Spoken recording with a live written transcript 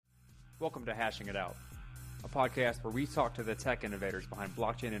Welcome to Hashing It Out, a podcast where we talk to the tech innovators behind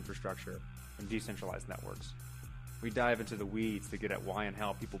blockchain infrastructure and decentralized networks. We dive into the weeds to get at why and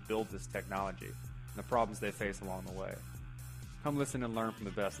how people build this technology and the problems they face along the way. Come listen and learn from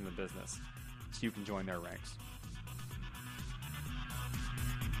the best in the business so you can join their ranks.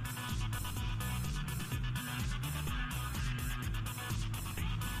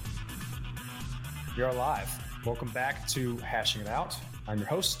 You're live. Welcome back to Hashing It Out. I'm your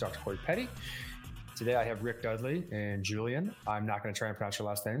host, Dr. Corey Petty. Today I have Rick Dudley and Julian. I'm not going to try and pronounce your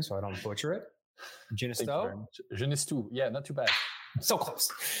last name so I don't butcher it. Genesto. Genesto. Yeah, not too bad. So close.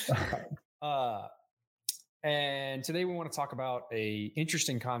 And today we want to talk about a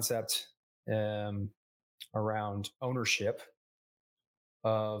interesting concept around ownership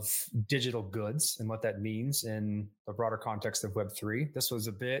of digital goods and what that means in the broader context of Web3. This was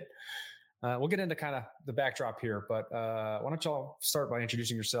a bit... we'll get into kind of the backdrop here, but why don't y'all start by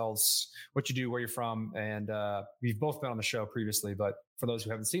introducing yourselves, what you do, where you're from, and we've both been on the show previously, but for those who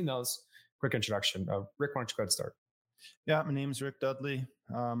haven't seen those, quick introduction. Rick, why don't you go ahead and start? Yeah, my name is Rick Dudley.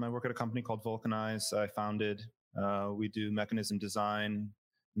 I work at a company called Vulcanize. I founded. We do mechanism design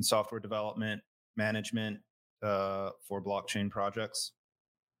and software development, management for blockchain projects.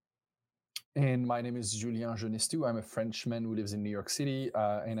 And my name is Julien Genesto. I'm a Frenchman who lives in New York City,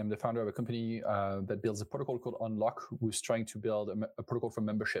 and I'm the founder of a company that builds a protocol called Unlock, who's trying to build a protocol for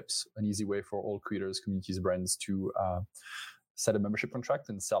memberships, an easy way for all creators, communities, brands to set a membership contract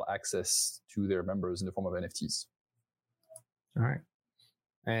and sell access to their members in the form of NFTs. All right.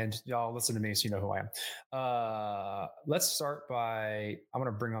 And y'all listen to me so you know who I am. Let's start by, I'm going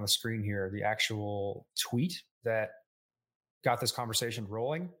to bring on the screen here the actual tweet that got this conversation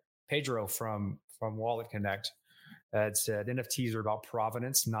rolling. Pedro from Wallet Connect had said NFTs are about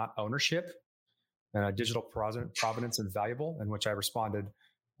provenance, not ownership. Digital provenance and valuable, in which I responded,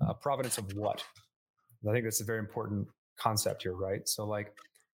 provenance of what? And I think that's a very important concept here, right? So like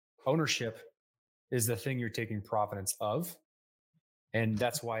ownership is the thing you're taking provenance of, and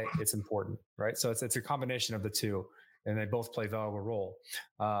that's why it's important, right? So it's a combination of the two, and they both play a valuable role,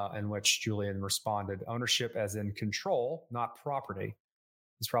 in which Julian responded. Ownership as in control, not property.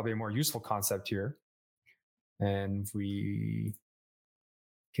 It's probably a more useful concept here. And we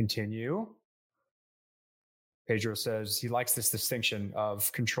continue. Pedro says he likes this distinction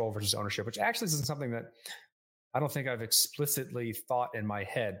of control versus ownership, which actually isn't something that I don't think I've explicitly thought in my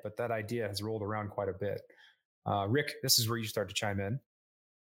head, but that idea has rolled around quite a bit. Rick, this is where you start to chime in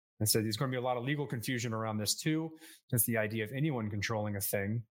and said there's going to be a lot of legal confusion around this too, since the idea of anyone controlling a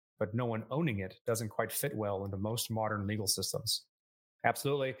thing, but no one owning it doesn't quite fit well into most modern legal systems.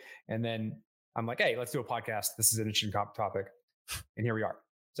 Absolutely. And then I'm like, hey, let's do a podcast. This is an interesting topic. And here we are.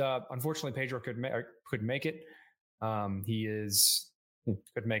 So unfortunately, Pedro couldn't make it. He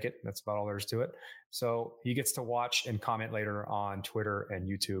couldn't make it. That's about all there is to it. So he gets to watch and comment later on Twitter and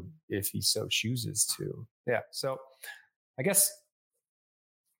YouTube if he so chooses to. Yeah. So I guess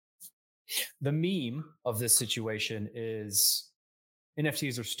the meme of this situation is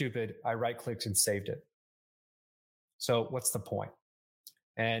NFTs are stupid. I right-clicked and saved it. So what's the point?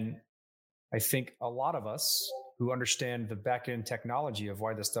 And I think a lot of us who understand the back-end technology of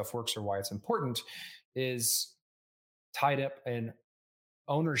why this stuff works or why it's important is tied up in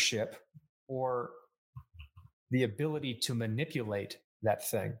ownership or the ability to manipulate that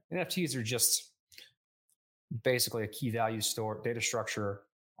thing. NFTs are just basically a key value store, data structure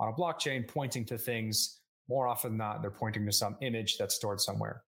on a blockchain pointing to things. More often than not, they're pointing to some image that's stored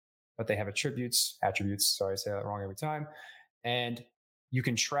somewhere. But they have attributes. Sorry, I say that wrong every time. And you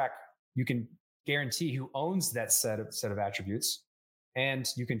can guarantee who owns that set of attributes, and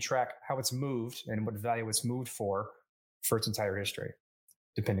you can track how it's moved and what value it's moved for its entire history,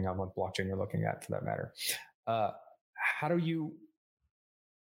 depending on what blockchain you're looking at for that matter. How do you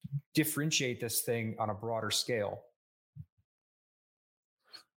differentiate this thing on a broader scale?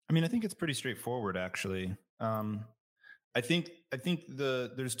 I mean, I think it's pretty straightforward, actually. I think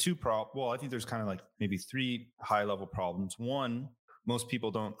there's two I think there's kind of like maybe three high level problems. One, most people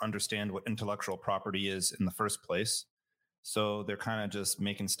don't understand what intellectual property is in the first place. So they're kind of just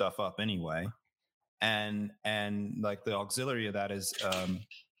making stuff up anyway. And like the auxiliary of that is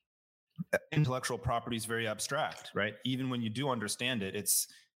intellectual property is very abstract, right? Even when you do understand it,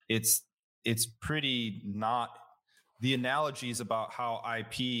 it's pretty not. The analogies about how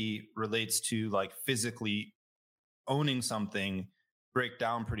IP relates to like physically owning something break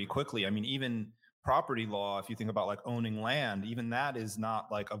down pretty quickly. I mean, even property law, if you think about like owning land, even that is not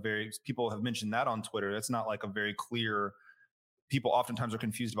like people have mentioned that on Twitter. That's not like a very clear, people oftentimes are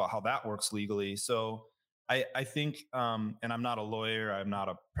confused about how that works legally. So I think, and I'm not a lawyer, I'm not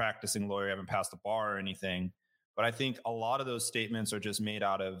a practicing lawyer, I haven't passed a bar or anything, but I think a lot of those statements are just made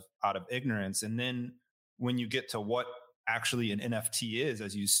out of ignorance. And then when you get to what actually an NFT is,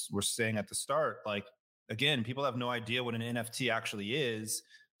 as you were saying at the start, like, again, people have no idea what an NFT actually is.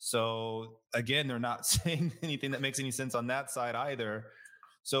 So again, they're not saying anything that makes any sense on that side either.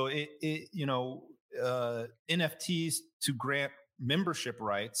 So NFTs to grant membership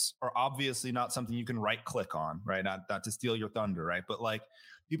rights are obviously not something you can right click on, right? Not to steal your thunder, right? But like,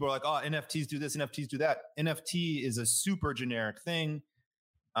 people are like, oh, NFTs do this, NFTs do that. NFT is a super generic thing.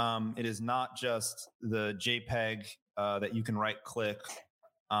 It is not just the JPEG that you can right click.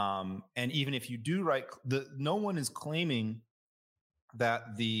 And even if you do no one is claiming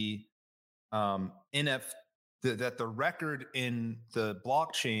that the that the record in the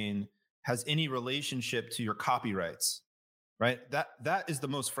blockchain has any relationship to your copyrights, right? That is the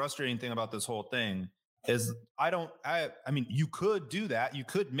most frustrating thing about this whole thing. Is I mean, you could do that. You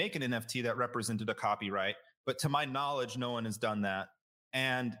could make an NFT that represented a copyright, but to my knowledge, no one has done that.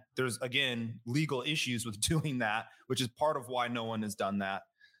 And there's, again, legal issues with doing that, which is part of why no one has done that.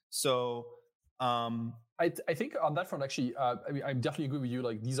 So I think on that front, actually, I mean, I definitely agree with you.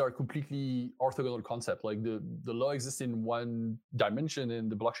 Like, these are completely orthogonal concepts. Like, the law exists in one dimension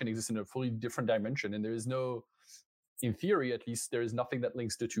and the blockchain exists in a fully different dimension. And there is no, in theory, at least, there is nothing that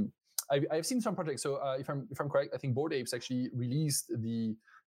links the two. I've seen some projects. So if I'm correct, I think Bored Apes actually released the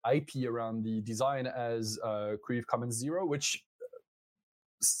IP around the design as Creative Commons 0, which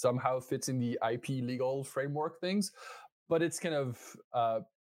somehow fits in the IP legal framework things. But it's kind of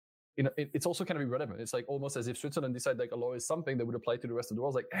it's also kind of irrelevant. It's like almost as if Switzerland decided like a law is something that would apply to the rest of the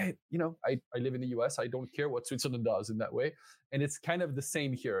world. It's like, hey, I live in the US. I don't care what Switzerland does in that way. And it's kind of the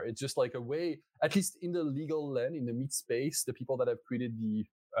same here. It's just like a way, at least in the legal land, in the meat space, the people that have created the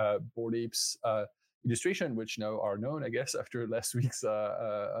Bored Apes illustration, which now are known, I guess, after last week's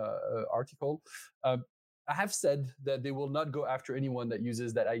article, I have said that they will not go after anyone that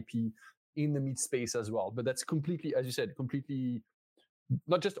uses that IP in the meat space as well. But that's completely, as you said, completely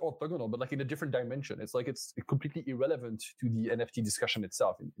not just orthogonal, but like in a different dimension. It's like it's completely irrelevant to the NFT discussion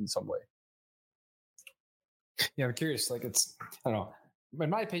itself in some way. Yeah, I'm curious. Like, it's, I don't know. In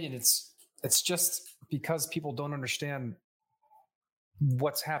my opinion, it's just because people don't understand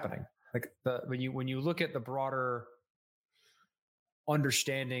what's happening. Like, when you look at the broader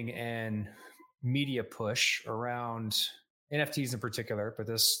understanding and media push around NFTs in particular, but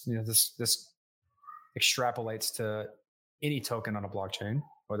this extrapolates to any token on a blockchain,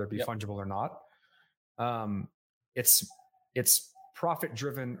 whether it be fungible or not. It's profit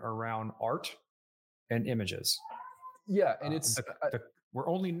driven around art and images. Yeah, and it's we're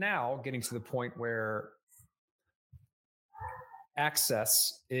only now getting to the point where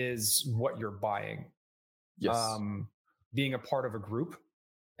access is what you're buying. Yes. Being a part of a group,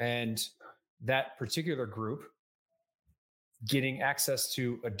 and that particular group getting access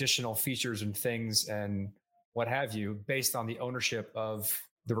to additional features and things and what have you, based on the ownership of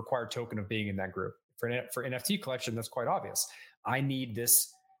the required token of being in that group. For NFT collection, that's quite obvious. I need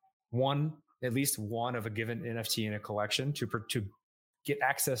this at least one of a given NFT in a collection to get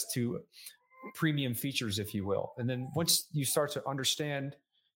access to premium features, if you will. And then once you start to understand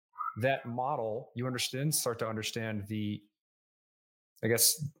that model, start to understand the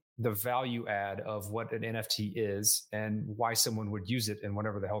value add of what an NFT is and why someone would use it in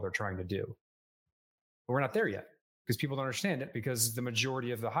whatever the hell they're trying to do. But we're not there yet because people don't understand it, because the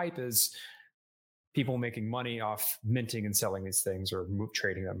majority of the hype is people making money off minting and selling these things or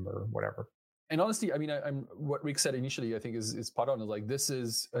trading them or whatever. And honestly, I mean, I'm what Rick said initially, I think is spot on. Is like, this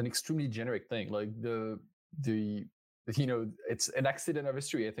is an extremely generic thing. Like the it's an accident of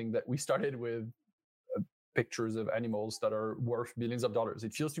history. I think that we started with pictures of animals that are worth billions of dollars.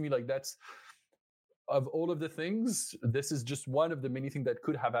 It feels to me like that's, of all of the things, this is just one of the many things that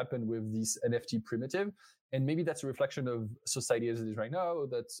could have happened with this NFT primitive. And maybe that's a reflection of society as it is right now.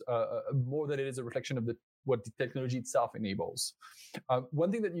 That's more than it is a reflection of what the technology itself enables.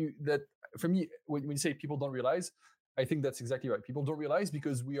 One thing that for me, when you say people don't realize, I think that's exactly right. People don't realize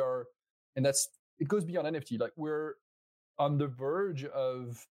because we are, and it goes beyond NFT. Like, we're on the verge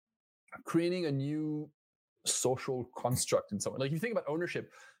of creating a new social construct in some way. Like, if you think about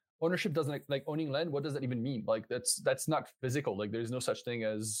ownership doesn't, like owning land, what does that even mean? Like, that's not physical. Like, there's no such thing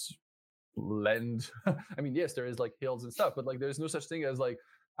as land. I mean, yes, there is like hills and stuff, but like, there's no such thing as like,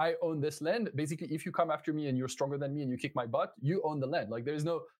 I own this land. Basically, if you come after me and you're stronger than me and you kick my butt, you own the land. Like, there's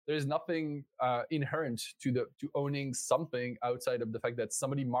nothing inherent to owning something outside of the fact that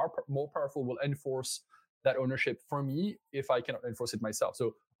somebody more powerful will enforce that ownership for me if I cannot enforce it myself.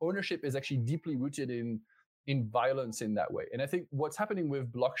 So ownership is actually deeply rooted in in violence in that way. And I think what's happening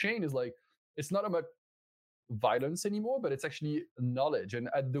with blockchain is like, it's not about violence anymore, but it's actually knowledge. And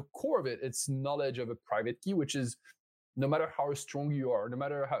at the core of it, it's knowledge of a private key, which is no matter how strong you are, no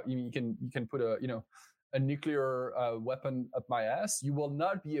matter how you can put a nuclear weapon up my ass, you will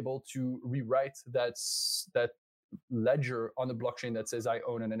not be able to rewrite that ledger on the blockchain that says I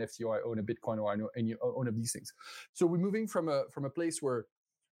own an NFT or I own a Bitcoin or I own any of these things. So we're moving from a place where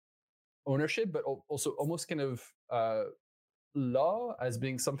ownership, but also almost kind of law as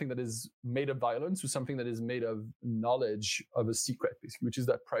being something that is made of violence to something that is made of knowledge of a secret, basically, which is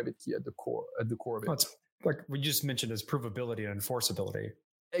that private key at the core of it. Well, it's like we just mentioned as provability and enforceability.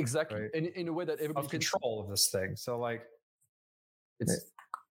 Exactly. Right? And in a way that everybody can control of this thing. So like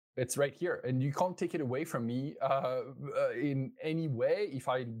it's right here, and you can't take it away from me in any way if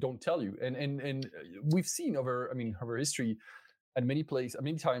I don't tell you. And we've seen over history at many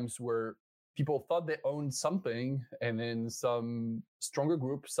times where people thought they owned something, and then some stronger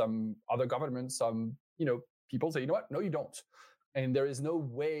group, some other government, some people say, you know what, no, you don't. And there is no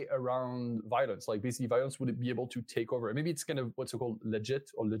way around violence. Like basically violence would be able to take over. Maybe it's kind of what's called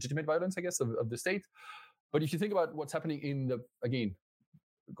legitimate violence, I guess, of the state. But if you think about what's happening again,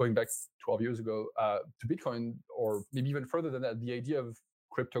 going back 12 years ago to Bitcoin, or maybe even further than that, the idea of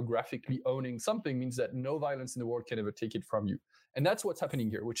cryptographically owning something means that no violence in the world can ever take it from you. And that's what's happening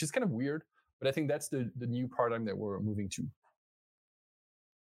here, which is kind of weird, but I think that's the new paradigm that we're moving to.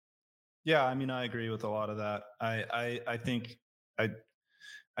 Yeah, I mean, I agree with a lot of that. I think there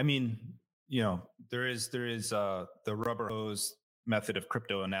is the rubber hose method of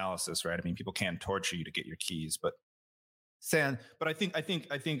crypto analysis, right? I mean, people can torture you to get your keys, but I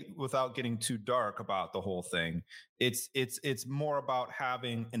think without getting too dark about the whole thing, it's more about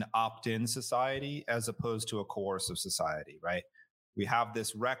having an opt-in society as opposed to a coercive society, right? We have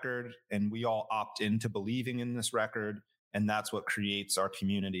this record and we all opt into believing in this record, and that's what creates our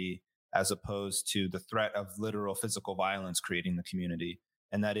community, as opposed to the threat of literal physical violence creating the community.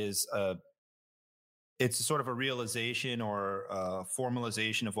 And that is it's sort of a realization or a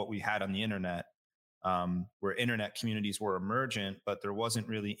formalization of what we had on the internet, where internet communities were emergent, but there wasn't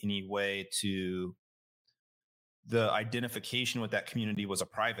really any way to, the identification with that community was a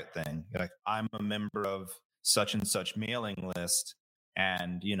private thing. Like, I'm a member of such and such mailing list,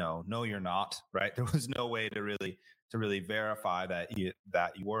 and no, you're not, right? There was no way to really verify that you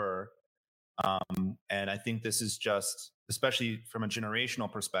were. And I think this is just, especially from a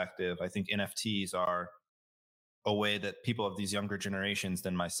generational perspective, I think NFTs are a way that people of these younger generations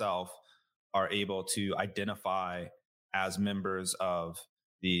than myself are able to identify as members of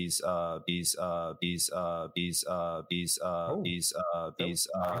these lots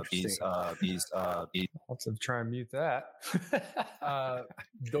of try and mute that.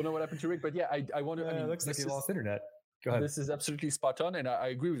 Don't know what happened to Rick, but yeah, I want to. It looks like he lost internet. Go ahead. This is absolutely spot on, and I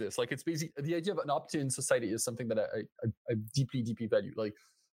agree with this. Like, it's basically the idea of an opt-in society is something that I deeply, deeply value. Like,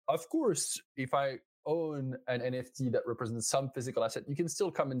 of course, if I own an NFT that represents some physical asset, you can still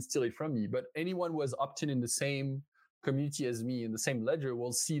come and steal it from me. But anyone who has opted in the same community as me in the same ledger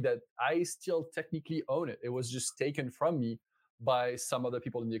will see that I still technically own it. It was just taken from me by some other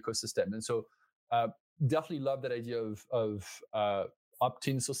people in the ecosystem. And so definitely love that idea of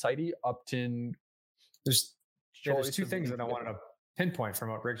opt-in society, opt-in. There's two things that I wanted to pinpoint from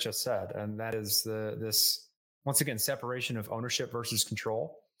what Rick just said, and that is this, once again, separation of ownership versus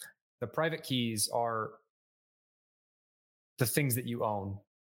control. The private keys are the things that you own,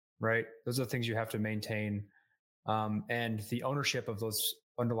 right? Those are the things you have to maintain. And the ownership of those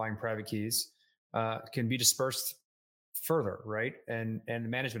underlying private keys can be dispersed further, right? And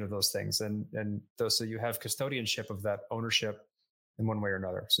management of those things. So you have custodianship of that ownership in one way or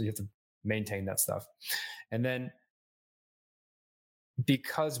another. So you have to maintain that stuff. And then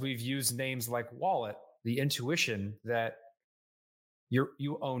because we've used names like wallet, the intuition that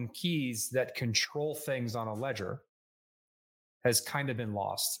you own keys that control things on a ledger has kind of been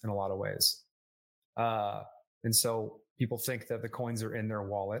lost in a lot of ways. And so people think that the coins are in their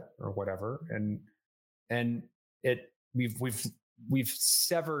wallet or whatever. And we've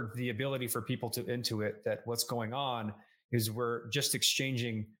severed the ability for people to intuit that what's going on is we're just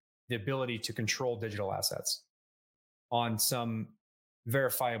exchanging the ability to control digital assets on some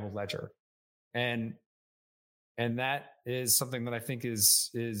verifiable ledger. And that is something that I think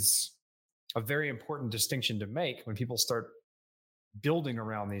is a very important distinction to make when people start building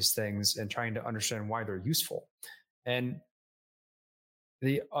around these things and trying to understand why they're useful. And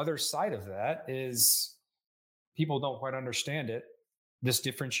the other side of that is people don't quite understand it, this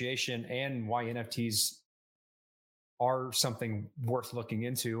differentiation, and why NFTs are something worth looking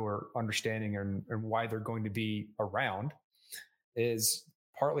into or understanding, and why they're going to be around, is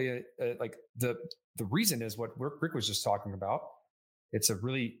partly like the reason is what Rick was just talking about. It's a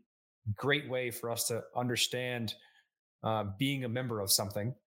really great way for us to understand being a member of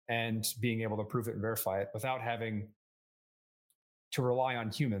something and being able to prove it and verify it without having to rely on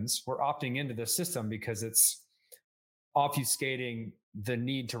humans. We're opting into this system because it's obfuscating the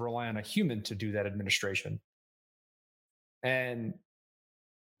need to rely on a human to do that administration. And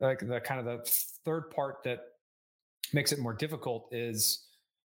like the kind of the third part that makes it more difficult is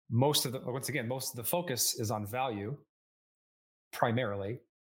most of the focus is on value primarily.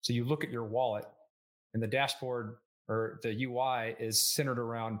 So you look at your wallet and the dashboard or the UI is centered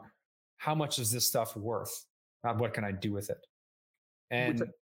around how much is this stuff worth? Not what can I do with it? And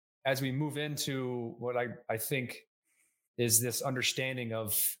as we move into what I think is this understanding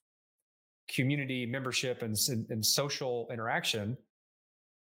of community membership and social interaction,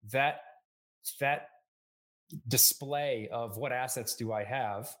 that display of what assets do I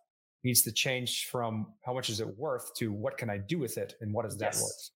have needs to change from how much is it worth to what can I do with it and what is that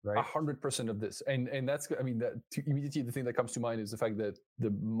worth, right? 100% of this. And that's, I mean, that immediately the thing that comes to mind is the fact that the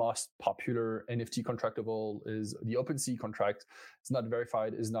most popular NFT contract of all is the OpenSea contract. It's not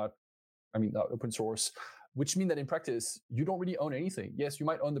verified, not open source, which means that in practice, you don't really own anything. Yes, you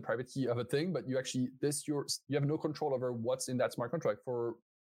might own the private key of a thing, but you have no control over what's in that smart contract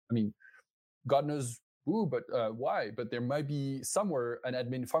God knows who, but why? But there might be somewhere an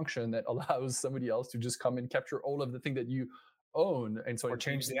admin function that allows somebody else to just come and capture all of the thing that you own, and so or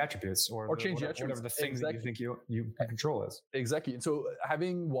change the attributes, whatever the thing that you think you control is. Exactly. And so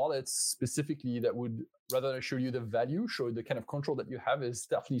having wallets specifically that would, rather than show you the value, show the kind of control that you have, is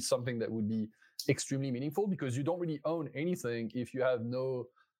definitely something that would be extremely meaningful, because you don't really own anything if you have no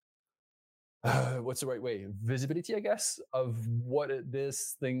what's the right way? Visibility, I guess, of what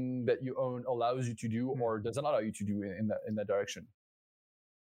this thing that you own allows you to do or doesn't allow you to do in that direction.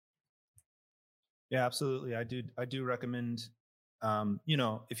 Yeah, absolutely. I do recommend,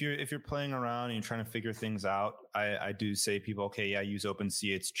 if you're playing around and you're trying to figure things out, I do say people, okay, yeah, use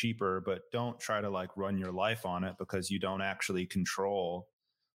OpenSea, it's cheaper, but don't try to like run your life on it, because you don't actually control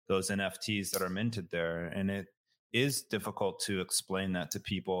those NFTs that are minted there. And it is difficult to explain that to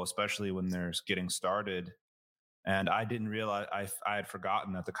people, especially when they're getting started. And I didn't realize, I had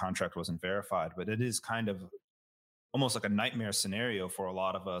forgotten that the contract wasn't verified, but it is kind of almost like a nightmare scenario for a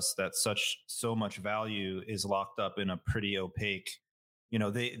lot of us, that so much value is locked up in a pretty opaque,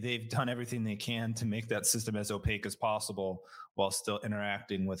 they've done everything they can to make that system as opaque as possible while still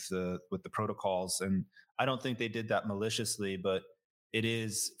interacting with the protocols. And I don't think they did that maliciously, but it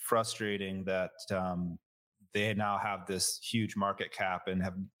is frustrating that they now have this huge market cap and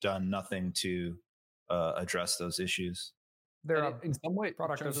have done nothing to address those issues. They're in some way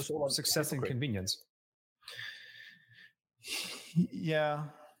product of success and convenience. Yeah.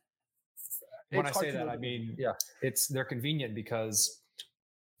 When I say that, I mean, they're convenient because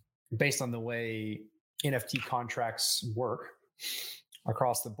based on the way NFT contracts work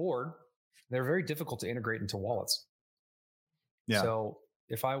across the board, they're very difficult to integrate into wallets. Yeah. So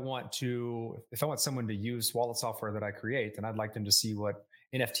if I want someone to use wallet software that I create, then I'd like them to see what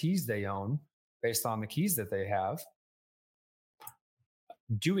NFTs they own based on the keys that they have.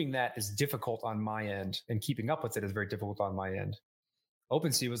 Doing that is difficult on my end, and keeping up with it is very difficult on my end.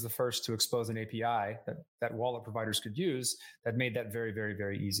 OpenSea was the first to expose an API that wallet providers could use that made that very, very,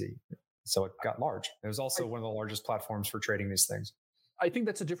 very easy. So it got large. It was also one of the largest platforms for trading these things. I think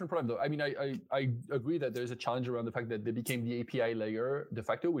that's a different problem, though. I mean, I agree that there's a challenge around the fact that they became the API layer de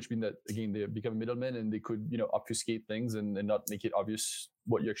facto, which means that, again, they become a middleman and they could, obfuscate things and not make it obvious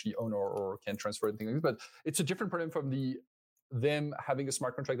what you actually own or can transfer and things like that. But it's a different problem from them having a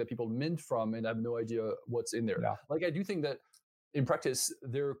smart contract that people mint from and have no idea what's in there. Yeah. Like, I do think that in practice,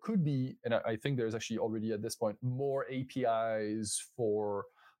 there could be, and I think there's actually already at this point, more APIs for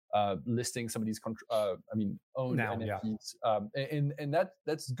listing some of these owned NFTs, and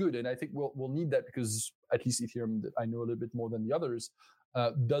that's good, and I think we'll need that, because at least Ethereum, that I know a little bit more than the others,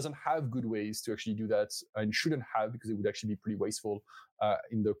 doesn't have good ways to actually do that, and shouldn't have, because it would actually be pretty wasteful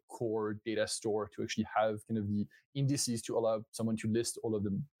in the core data store to actually have kind of the indices to allow someone to list all of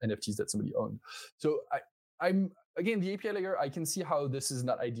the NFTs that somebody owned. So I'm again, the API layer, I can see how this is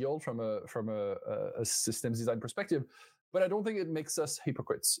not ideal from a systems design perspective. But I don't think it makes us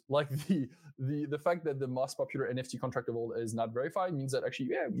hypocrites. Like the fact that the most popular NFT contract of all is not verified means that actually,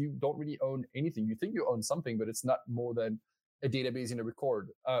 you don't really own anything. You think you own something, but it's not more than a database in a record.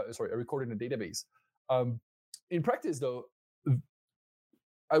 A record in a database. In practice, though,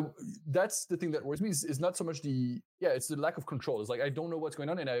 that's the thing that worries me is not so much it's the lack of control. It's like I don't know what's going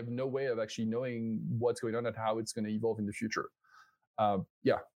on, and I have no way of actually knowing what's going on and how it's going to evolve in the future.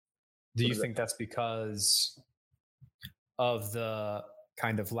 Do you think that's because of the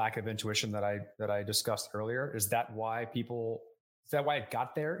kind of lack of intuition that I discussed earlier? Is that why it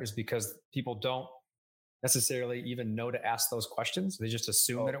got there? Is because people don't necessarily even know to ask those questions? They just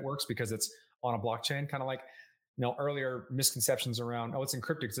assume that it works because it's on a blockchain, kind of like, earlier misconceptions around, it's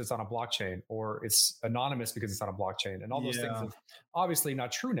encrypted because it's on a blockchain, or it's anonymous because it's on a blockchain. And all those things are obviously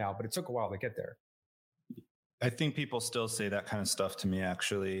not true now, but it took a while to get there. I think people still say that kind of stuff to me,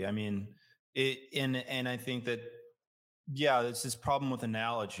 actually. I mean, and I think that, it's this problem with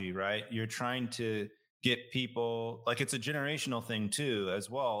analogy, right? You're trying to get people, like, it's a generational thing too, as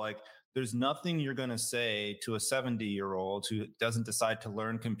well. Like, there's nothing you're going to say to a 70-year-old who doesn't decide to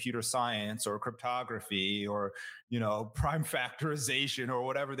learn computer science or cryptography or, prime factorization or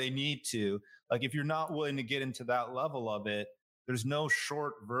whatever they need to. Like, if you're not willing to get into that level of it, there's no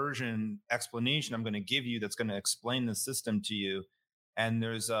short version explanation I'm going to give you that's going to explain the system to you. And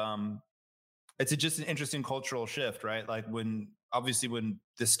there's, it's just an interesting cultural shift, right? Like, when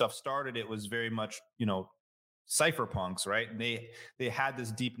this stuff started, it was very much, cypherpunks, right? And they had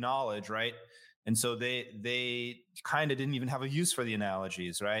this deep knowledge, right? And so they kind of didn't even have a use for the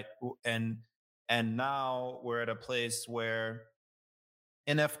analogies, right? And now we're at a place where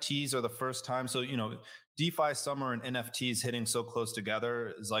NFTs are the first time. So, DeFi summer and NFTs hitting so close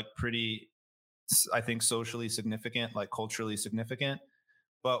together is like pretty, I think, socially significant, like culturally significant.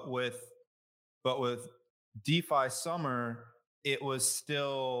 But with DeFi summer, it was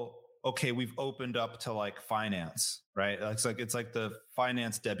still, okay, we've opened up to like finance, right? It's like the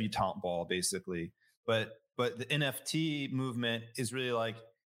finance debutante ball, basically. But the NFT movement is really like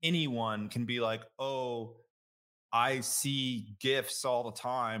anyone can be like, oh, I see GIFs all the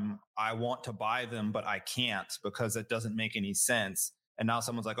time. I want to buy them, but I can't because it doesn't make any sense. And now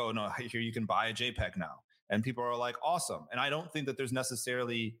someone's like, oh no, here you can buy a JPEG now. And people are like, awesome. And I don't think that there's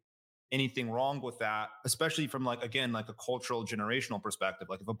necessarily anything wrong with that, especially from like a cultural generational perspective.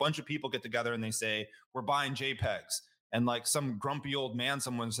 Like, if a bunch of people get together and they say, we're buying JPEGs, and like some grumpy old man,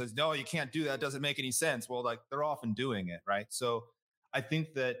 someone says, no, you can't do that. It doesn't make any sense. Well, like, they're often doing it, right? So I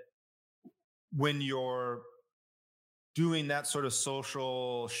think that when you're doing that sort of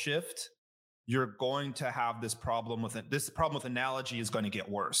social shift, you're going to have this problem with it. This problem with analogy is going to get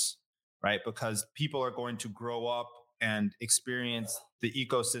worse, right? Because people are going to grow up and experience the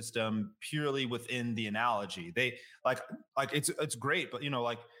ecosystem purely within the analogy. They like it's great, but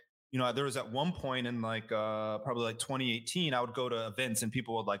there was at one point in probably like 2018, I would go to events and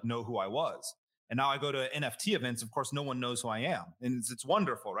people would like know who I was. And now I go to NFT events. Of course, no one knows who I am, and it's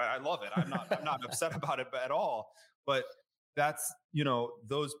wonderful, right? I love it. I'm not upset about it at all. But that's,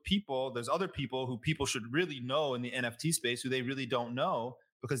 those people. There's other people who people should really know in the NFT space who they really don't know,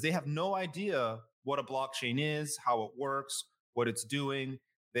 because they have no idea what a blockchain is, how it works, what it's doing.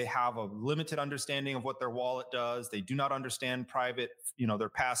 They have a limited understanding of what their wallet does. They do not understand private,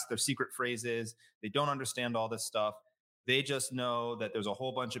 their secret phrases. They don't understand all this stuff. They just know that there's a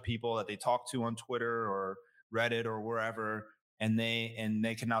whole bunch of people that they talk to on Twitter or Reddit or wherever, and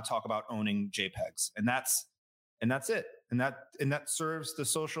they can now talk about owning JPEGs, and that's it. And that serves the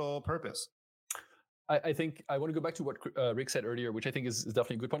social purpose. I think I want to go back to what Rick said earlier, which I think is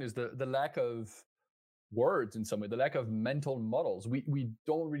definitely a good point, is the lack of words in some way, the lack of mental models. We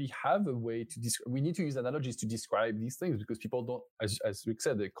don't really have a way to describe. We need to use analogies to describe these things, because people don't, as Rick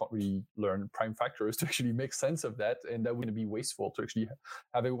said, they can't really learn prime factors to actually make sense of that, and that would be wasteful to actually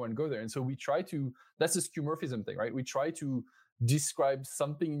have everyone go there. And so we try to, that's the skeuomorphism thing, right? We try to describe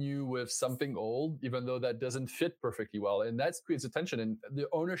something new with something old, even though that doesn't fit perfectly well, and that creates a tension. And the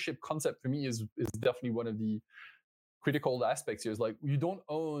ownership concept for me is definitely one of the critical aspects here. Is like, you don't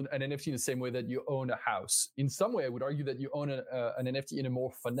own an NFT in the same way that you own a house. In some way, I would argue that you own an NFT in a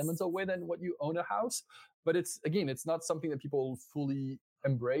more fundamental way than what you own a house. But it's not something that people fully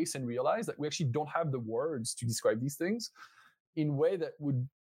embrace and realize, that we actually don't have the words to describe these things in a way that would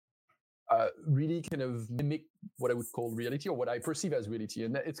really kind of mimic what I would call reality, or what I perceive as reality.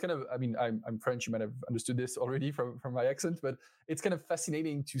 And it's kind of, I'm French, you might have understood this already from my accent, but it's kind of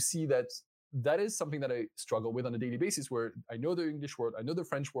fascinating to see that is something that I struggle with on a daily basis, where I know the English word, I know the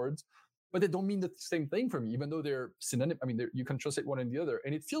French words, but they don't mean the same thing for me, even though they're synonym. You can translate one and the other.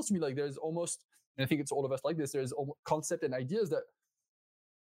 And it feels to me like there's almost, and I think it's all of us like this, there's concept and ideas that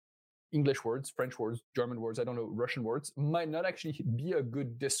English words, French words, German words, I don't know, Russian words, might not actually be a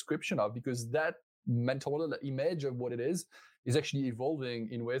good description of, because that mental model, that image of what it is actually evolving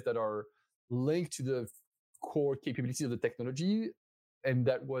in ways that are linked to the core capabilities of the technology and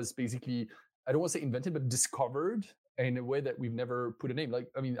that was basically, I don't want to say invented, but discovered in a way that we've never put a name. Like,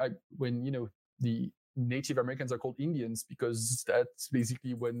 I mean, when the Native Americans are called Indians because that's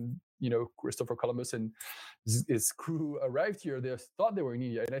basically when Christopher Columbus and his crew arrived here. They thought they were in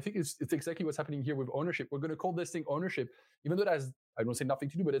India, and I think it's exactly what's happening here with ownership. We're going to call this thing ownership, even though it has, I don't say nothing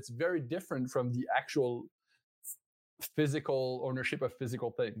to do, but it's very different from the actual physical ownership of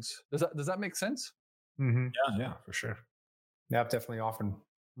physical things. Does that make sense? Mm-hmm. Yeah, for sure. Yeah, I've definitely often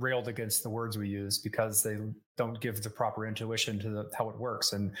railed against the words we use because they don't give the proper intuition to how it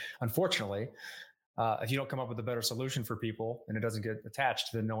works, and unfortunately. If you don't come up with a better solution for people and it doesn't get attached,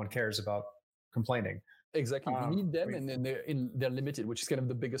 then no one cares about complaining. Exactly. We need them, and then they're limited, which is kind of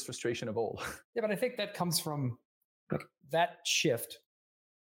the biggest frustration of all. Yeah, but I think that comes from that shift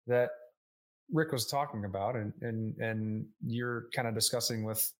that Rick was talking about, and you're kind of discussing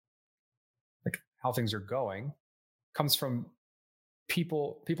with like how things are going, comes from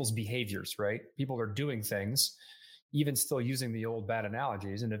people's behaviors, right? People are doing things, even still using the old bad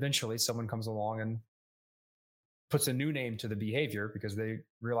analogies, and eventually someone comes along and puts a new name to the behavior because they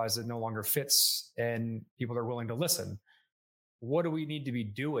realize it no longer fits and people are willing to listen. What do we need to be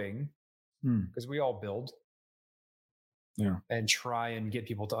doing? Because we all build and try and get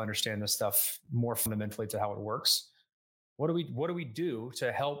people to understand this stuff more fundamentally to how it works. What do we do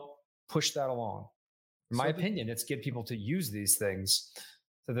to help push that along? In my opinion, it's get people to use these things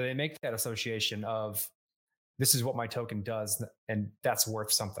so that they make that association of this is what my token does and that's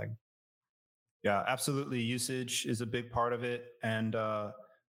worth something. Yeah, absolutely. Usage is a big part of it. And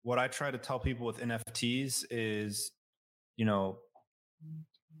what I try to tell people with NFTs is, because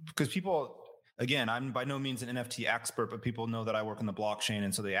people, again, I'm by no means an NFT expert, but people know that I work in the blockchain.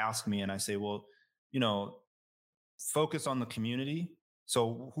 And so they ask me and I say, well, focus on the community.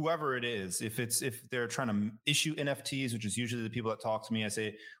 So whoever it is, if they're trying to issue NFTs, which is usually the people that talk to me, I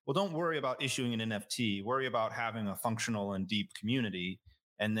say, well, don't worry about issuing an NFT. Worry about having a functional and deep community.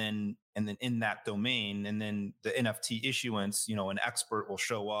 And then in that domain, and then the NFT issuance, an expert will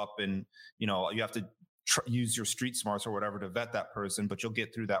show up and, you have to use your street smarts or whatever to vet that person, but you'll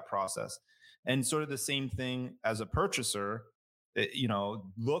get through that process. And sort of the same thing as a purchaser,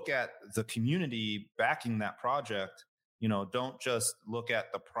 look at the community backing that project. Don't just look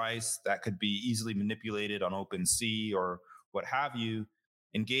at the price that could be easily manipulated on OpenSea or what have you.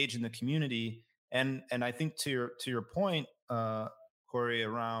 Engage in the community. And I think to your point, Corey,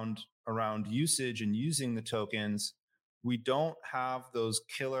 around usage and using the tokens, we don't have those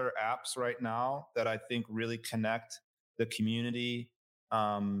killer apps right now that I think really connect the community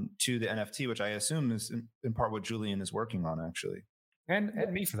to the NFT, which I assume is in part what Julian is working on, actually. And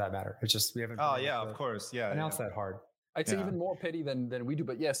me, for that matter. It's just we haven't. Oh yeah, of course, yeah. Announced that hard. I'd say even more petty than we do,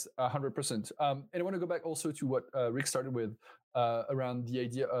 but yes, 100%. And I want to go back also to what Rick started with around the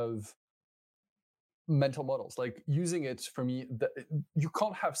idea of mental models, like using it. For me, you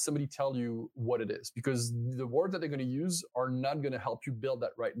can't have somebody tell you what it is, because the words that they're going to use are not going to help you build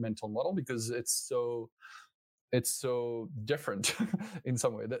that right mental model, because it's so different in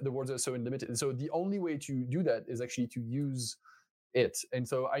some way. The words are so unlimited. And so the only way to do that is actually to use it. And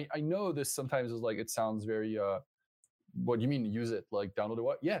so I know this sometimes is like, it sounds very, what do you mean use it? Like download a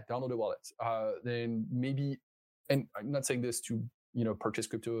wallet? Yeah, download a wallet. Then maybe, and I'm not saying this to, purchase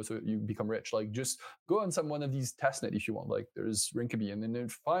crypto so you become rich. Like just go on one of these testnet if you want. Like there's Rinkeby, and then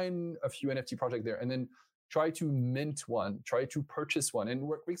find a few NFT project there, and then try to mint one, try to purchase one. And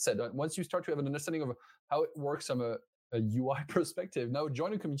what Rick said, once you start to have an understanding of how it works from a UI perspective, now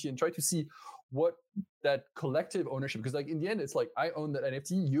join a community and try to see what that collective ownership, because like in the end, it's like I own that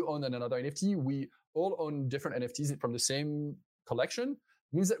NFT, you own another NFT, we all own different NFTs from the same collection.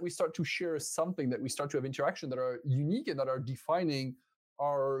 Means that we start to share something, that we start to have interaction that are unique and that are defining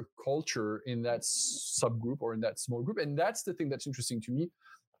our culture in that subgroup or in that small group. And that's the thing that's interesting to me,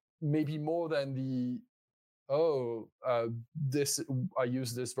 maybe more than I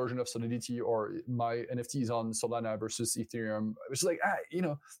use this version of Solidity, or my NFT is on Solana versus Ethereum. It's like,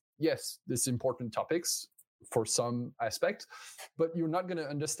 yes, this important topics for some aspect, but you're not going to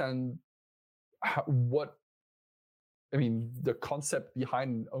understand the concept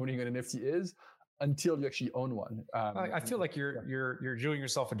behind owning an NFT is until you actually own one. I feel like you're doing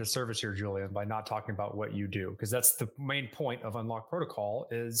yourself a disservice here, Julian, by not talking about what you do, because that's the main point of Unlock Protocol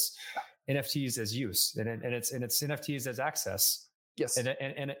is NFTs as use, and it's NFTs as access. Yes, and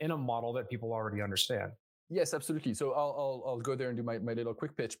in a model that people already understand. Yes, absolutely. So I'll go there and do my little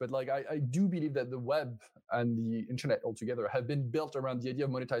quick pitch. But like I do believe that the web and the internet altogether have been built around the idea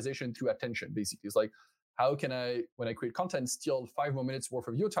of monetization through attention. Basically, it's like, how can I, when I create content, steal 5 more minutes worth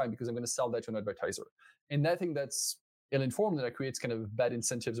of your time because I'm going to sell that to an advertiser? And I think that's ill-informed, and that creates kind of bad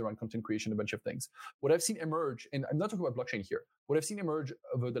incentives around content creation, a bunch of things. What I've seen emerge, and I'm not talking about blockchain here, what I've seen emerge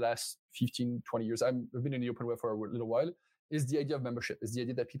over the last 15, 20 years, I've been in the open web for a little while, is the idea of membership, is the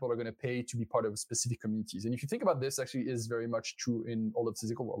idea that people are going to pay to be part of specific communities. And if you think about this, actually is very much true in all of the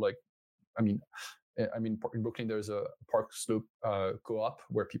physical world. Like, I mean, in Brooklyn, there's a Park Slope co-op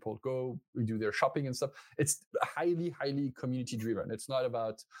where people go, do their shopping and stuff. It's highly, highly community driven. It's not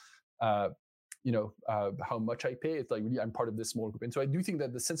about, how much I pay. It's like, really, I'm part of this small group. And so I do think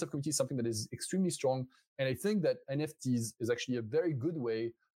that the sense of community is something that is extremely strong. And I think that NFTs is actually a very good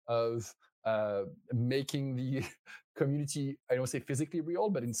way of making the community, I don't say physically real,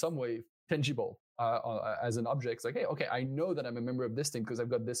 but in some way tangible as an object. It's like, hey, okay, I know that I'm a member of this thing because I've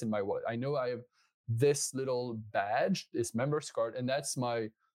got this in my wallet. I know I have this little badge, this members card, and that's my,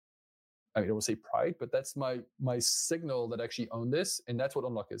 I don't say pride, but that's my signal that I actually own this. And that's what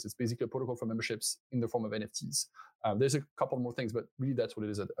Unlock is. It's basically a protocol for memberships in the form of NFTs. There's a couple more things, but really that's what it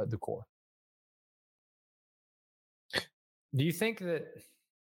is at the core. Do you think that,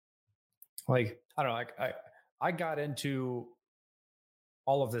 like, I don't know, I got into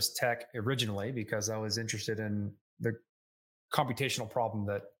all of this tech originally because I was interested in the computational problem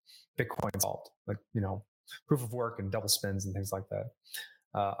that Bitcoin solved, like, proof of work and double spins and things like that.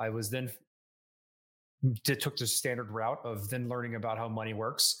 I was then took the standard route of then learning about how money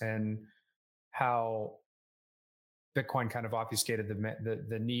works and how Bitcoin kind of obfuscated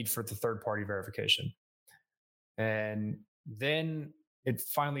the need for the third-party verification. And then it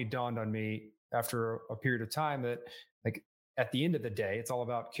finally dawned on me after a period of time that, like, at the end of the day, it's all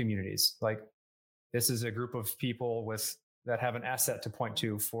about communities. Like, this is a group of people that have an asset to point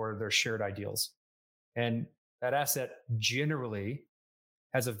to for their shared ideals. And that asset generally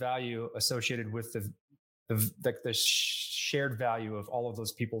has a value associated with the shared value of all of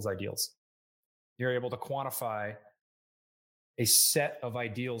those people's ideals. You're able to quantify a set of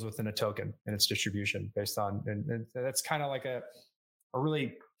ideals within a token and its distribution based on, and that's kind of like a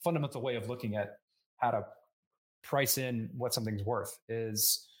really fundamental way of looking at how to price in what something's worth,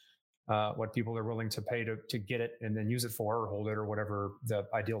 is what people are willing to pay to get it and then use it for or hold it or whatever the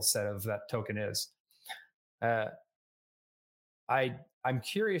ideal set of that token is. I'm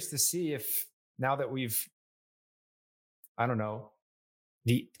curious to see if, now that we've, I don't know,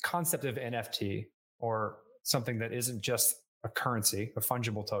 the concept of NFT or something that isn't just a currency, a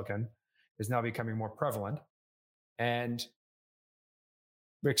fungible token, is now becoming more prevalent, and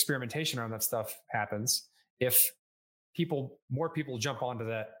experimentation on that stuff happens. If more people jump onto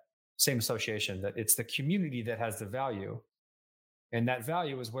that same association, that it's the community that has the value, and that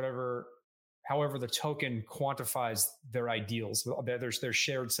value is however the token quantifies their ideals, their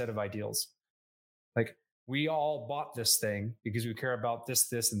shared set of ideals. Like, we all bought this thing because we care about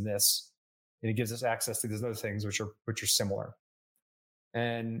this, and this, and it gives us access to these other things which are similar.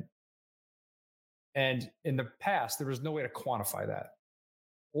 And in the past, there was no way to quantify that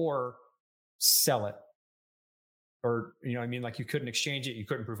or sell it, or, like, you couldn't exchange it, you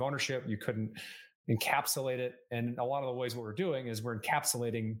couldn't prove ownership, you couldn't encapsulate it. And a lot of the ways what we're doing is we're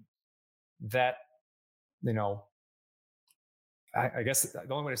encapsulating that, I guess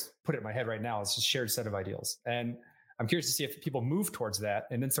the only way to put it in my head right now is just shared set of ideals. And I'm curious to see if people move towards that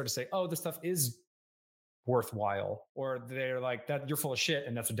and then start to say, oh, this stuff is worthwhile, or they're like, that you're full of shit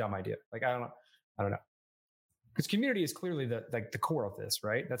and that's a dumb idea. Like, I don't know. Because community is clearly the core of this,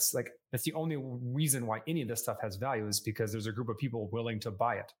 right? That's the only reason why any of this stuff has value, is because there's a group of people willing to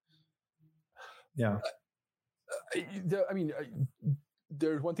buy it. Yeah.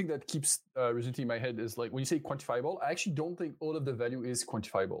 There's one thing that keeps resonating in my head is, like, when you say quantifiable, I actually don't think all of the value is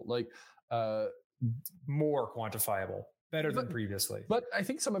quantifiable. Like, more quantifiable, better than previously. But I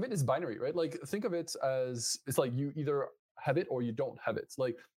think some of it is binary, right? Like, think of it as, it's like you either have it or you don't have it.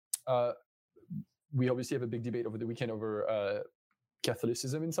 Like, we obviously have a big debate over the weekend over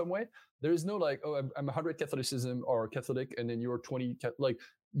Catholicism in some way. There is no, like, oh, I'm 100 Catholicism or Catholic, and then you're 20. Like,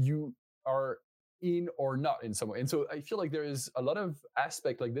 you are in or not in some way. And so I feel like there is a lot of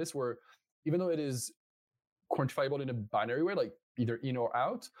aspect like this where, even though it is quantifiable in a binary way, like either in or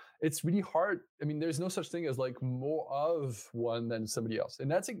out, it's really hard. I mean, there's no such thing as, like, more of one than somebody else.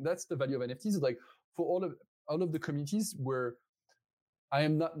 And that's the value of NFTs, is, like, for all of the communities where I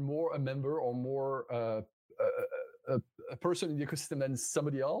am not more a member or more a person in the ecosystem than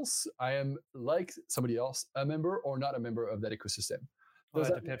somebody else. I am, like somebody else, a member or not a member of that ecosystem. Well,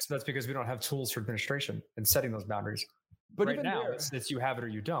 that's because we don't have tools for administration and setting those boundaries. But right now, it's you have it or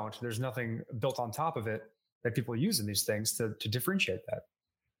you don't. There's nothing built on top of it that people use in these things to differentiate that.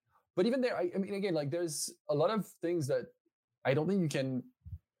 But even there, I mean, again, like, there's a lot of things that I don't think you can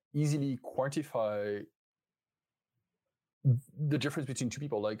easily quantify the difference between two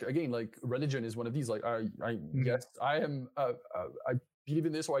people. Like again, like religion is one of these. Like yes, I am. I believe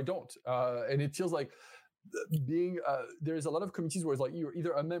in this or I don't, and it feels like being there's a lot of communities where it's like you're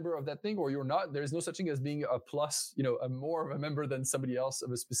either a member of that thing or you're not. There's no such thing as being a plus, a more of a member than somebody else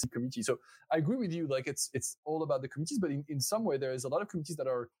of a specific community. So I agree with you. Like it's all about the communities, but in some way there is a lot of communities that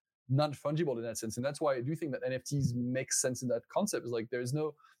are not fungible in that sense, and that's why I do think that NFTs make sense in that concept. Is like there is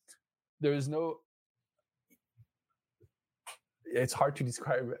no. It's hard to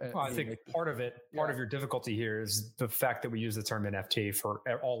describe. Well, I think part of your difficulty here is the fact that we use the term NFT for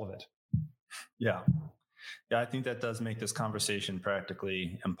all of it. Yeah, I think that does make this conversation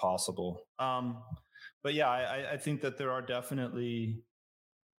practically impossible. But yeah, I think that there are definitely.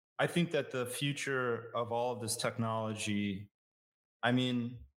 I think that the future of all of this technology. I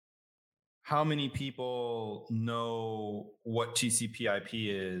mean, how many people know what TCP/IP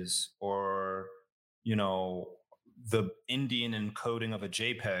is, or the Indian encoding of a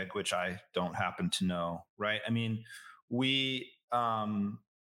JPEG, which I don't happen to know, right? I mean,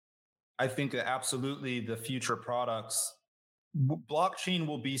 I think that absolutely the future products, blockchain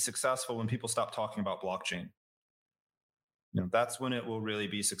will be successful when people stop talking about blockchain. That's when it will really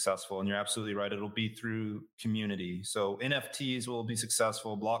be successful. And you're absolutely right. It'll be through community. So NFTs will be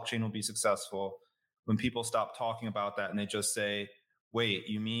successful. Blockchain will be successful when people stop talking about that and they just say, wait,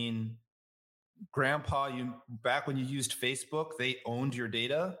 you mean grandpa, back when you used Facebook, they owned your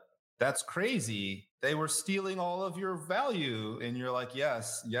data? That's crazy. They were stealing all of your value. And you're like,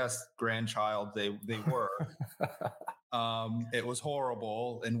 yes, grandchild, they were. It was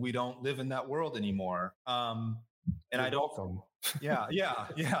horrible. And we don't live in that world anymore. And you're welcome. Yeah.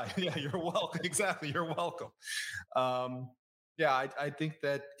 You're welcome. Exactly. You're welcome. I think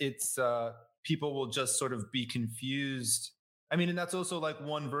that it's, people will just sort of be confused. I mean, and that's also like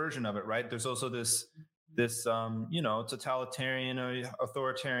one version of it, right? There's also this totalitarian or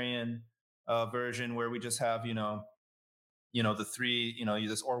authoritarian version where we just have, the three,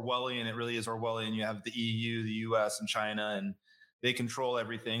 this Orwellian, it really is Orwellian. You have the EU, the US, and China, and they control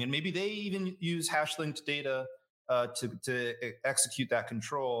everything. And maybe they even use hash-linked data to execute that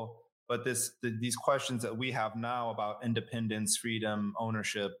control. But these questions that we have now about independence, freedom,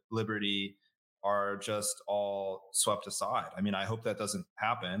 ownership, liberty are just all swept aside. I mean, I hope that doesn't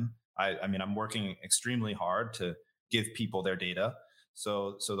happen. I mean, I'm working extremely hard to give people their data.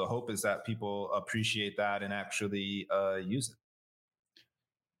 So the hope is that people appreciate that and actually use it.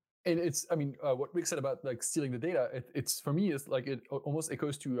 And it's, I mean, what Rick said about like stealing the data, it's for me, it's like it almost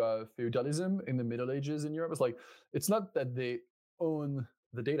echoes to feudalism in the Middle Ages in Europe. It's like, it's not that they own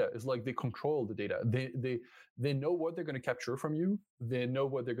the data. It's like they control the data. They know what they're going to capture from you. They know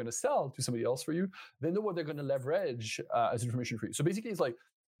what they're going to sell to somebody else for you. They know what they're going to leverage as information for you. So basically, it's like,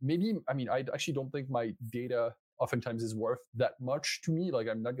 maybe, I mean, I actually don't think my data oftentimes is worth that much to me. Like,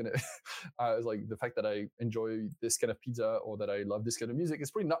 I'm not going to, like the fact that I enjoy this kind of pizza or that I love this kind of music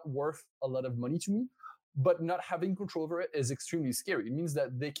is probably not worth a lot of money to me. But not having control over it is extremely scary. It means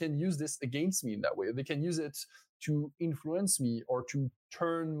that they can use this against me in that way. They can use it to influence me or to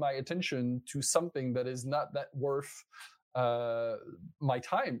turn my attention to something that is not that worth my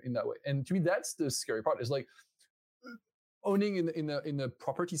time in that way. And to me, that's the scary part. Is like owning in a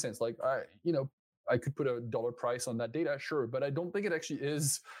property sense. Like I could put a dollar price on that data, sure, but I don't think it actually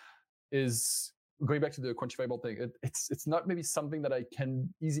is going back to the quantifiable thing. It's not maybe something that I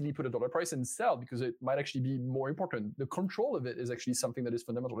can easily put a dollar price and sell, because it might actually be more important. The control of it is actually something that is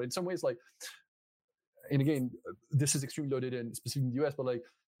fundamental. In some ways, like, and again, this is extremely loaded in specifically in the US, but like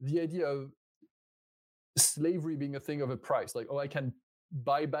the idea of slavery being a thing of a price, like, oh, I can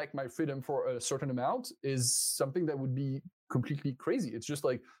buy back my freedom for a certain amount, is something that would be completely crazy. It's just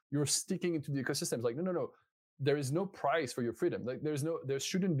like you're sticking into the ecosystem. It's like, no. There is no price for your freedom. Like there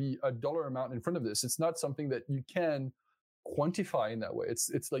shouldn't be a dollar amount in front of this. It's not something that you can quantify in that way.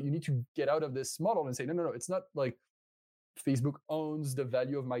 It's like you need to get out of this model and say, no. It's not like Facebook owns the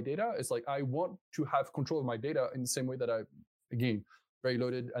value of my data. It's like, I want to have control of my data in the same way that again, very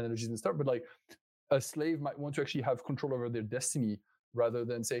loaded analogies and stuff, but like a slave might want to actually have control over their destiny rather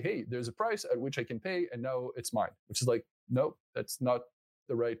than say, hey, there's a price at which I can pay and now it's mine, which is like, no, that's not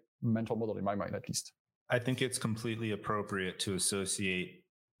the right mental model in my mind, at least. I think it's completely appropriate to associate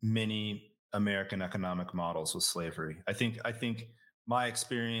many American economic models with slavery. I think my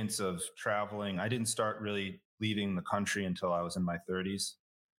experience of traveling, I didn't start really leaving the country until I was in my 30s.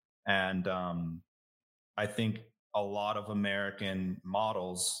 And I think a lot of American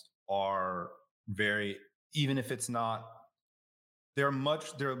models are very, even if it's not, they're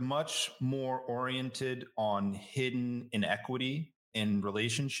much more oriented on hidden inequity in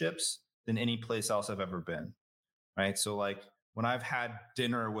relationships than any place else I've ever been. right? So like when I've had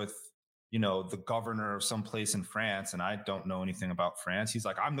dinner with, the governor of some place in France, and I don't know anything about France, he's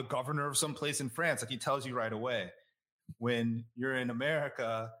like, I'm the governor of some place in France. Like he tells you right away. When you're in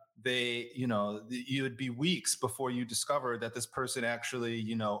America, you would be weeks before you discover that this person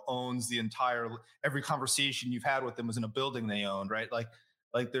actually, owns every conversation you've had with them was in a building they owned, right?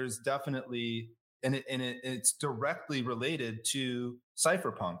 Like there's definitely, it's directly related to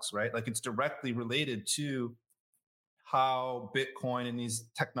cypherpunks, right? Like it's directly related to how Bitcoin and these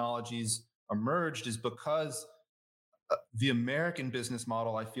technologies emerged, is because the American business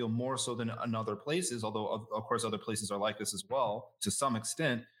model, I feel more so than in other places, although of course other places are like this as well to some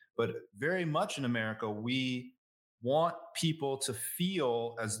extent, but very much in America, we want people to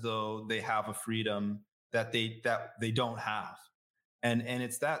feel as though they have a freedom that they don't have. And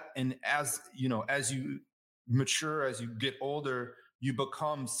it's that, and as you mature, as you get older, you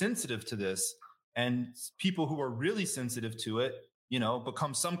become sensitive to this, and people who are really sensitive to it,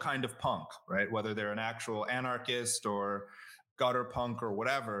 become some kind of punk, right? Whether they're an actual anarchist or gutter punk or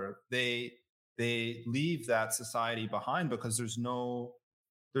whatever, they leave that society behind because there's no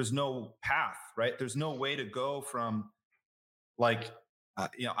path, right? There's no way to go from like,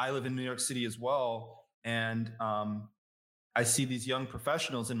 I live in New York City as well. And, I see these young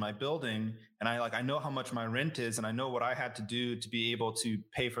professionals in my building, and I know how much my rent is, and I know what I had to do to be able to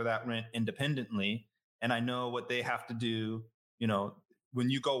pay for that rent independently. And I know what they have to do. When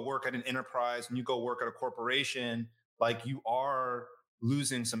you go work at an enterprise, when you go work at a corporation, like you are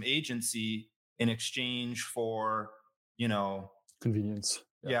losing some agency in exchange for, convenience.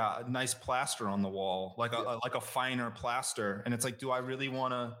 Yeah, a nice plaster on the wall, like a finer plaster. And it's like, do I really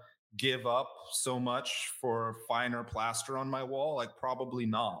want to give up so much for a finer plaster on my wall? Like, probably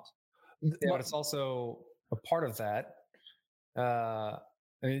not. Yeah, but it's also a part of that.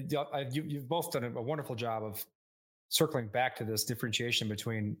 You've both done a wonderful job of circling back to this differentiation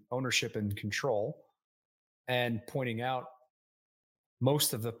between ownership and control, and pointing out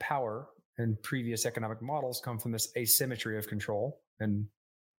most of the power in previous economic models come from this asymmetry of control. And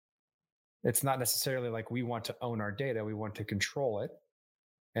it's not necessarily like we want to own our data, we want to control it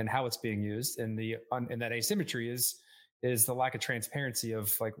and how it's being used. And that asymmetry is the lack of transparency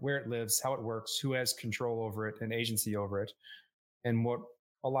of like where it lives, how it works, who has control over it and agency over it. And what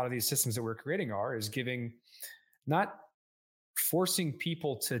a lot of these systems that we're creating is giving, not forcing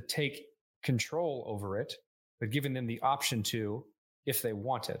people to take control over it, but giving them the option to, if they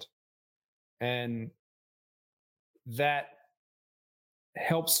want it. And that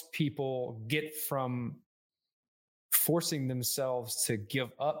helps people get from forcing themselves to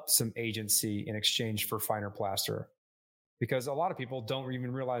give up some agency in exchange for finer plaster, because a lot of people don't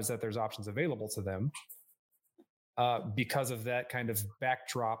even realize that there's options available to them because of that kind of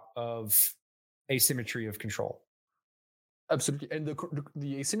backdrop of asymmetry of control. Absolutely. And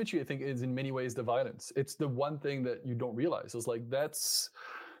the asymmetry, I think, is in many ways the violence. It's the one thing that you don't realize. It's like, that's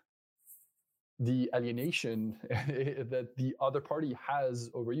the alienation that the other party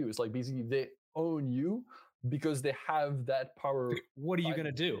has over you. It's like, basically they own you because they have that power. What are you going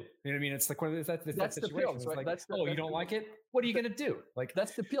to do? You know what I mean? It's like, that's that situation. The pills, right? Like, you don't like it? What are you going to do? Like,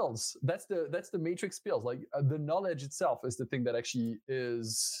 that's the pills. That's the matrix pills. Like the knowledge itself is the thing that actually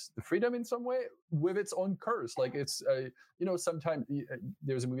is the freedom in some way, with its own curse. Like it's, sometimes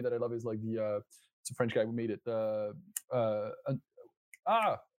there's a movie that I love, is like it's a French guy who made it.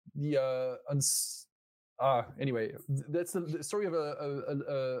 Anyway, that's the story of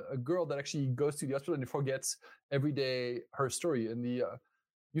a girl that actually goes to the hospital and forgets every day her story. And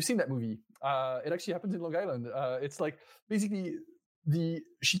you've seen that movie. It actually happens in Long Island. It's like basically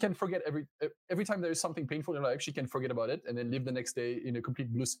she can forget every time there is something painful in her life, she can forget about it and then live the next day in a complete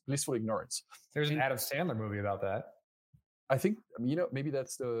blissful ignorance. There's an Adam Sandler movie about that. I think, maybe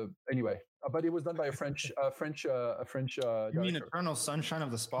that's anyway. But it was done by a French. You mean Eternal Sunshine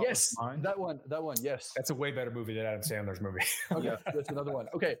of the Spotless Mind? That one. Yes, that's a way better movie than Adam Sandler's movie. Okay, that's another one.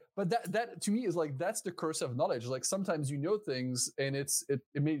 Okay, but that to me is like, that's the curse of knowledge. Like sometimes you know things, and it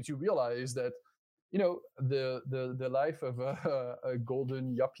makes you realize that the life of a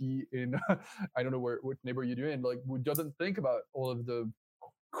golden yuppie in I don't know what neighbor you're in, like, who doesn't think about all of the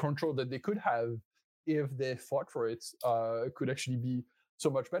control that they could have if they fought for it, could actually be so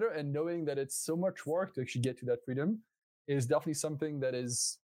much better. And knowing that it's so much work to actually get to that freedom is definitely something that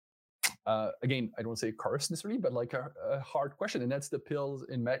is, again, I don't want to say curse necessarily, but like a hard question. And that's the pills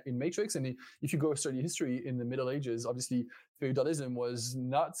in Matrix. And if you go study history in the Middle Ages, obviously feudalism was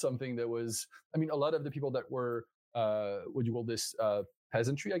not something that was, a lot of the people that were, what do you call this,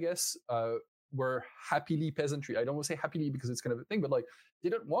 peasantry, I guess, were happily peasantry. I don't want to say happily because it's kind of a thing, but like they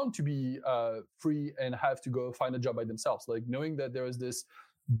don't want to be free and have to go find a job by themselves. Like knowing that there is this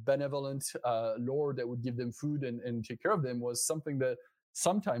benevolent lord that would give them food and take care of them was something that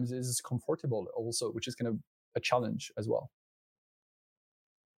sometimes is comfortable also, which is kind of a challenge as well.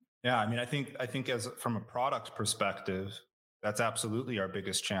 Yeah, I mean, I think as from a product perspective, that's absolutely our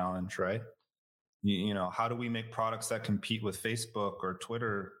biggest challenge, right? You know, how do we make products that compete with Facebook or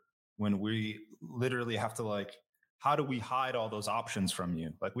Twitter when we literally have to like, how do we hide all those options from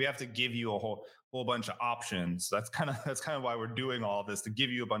you? Like we have to give you a whole bunch of options. That's kind of why we're doing all of this, to give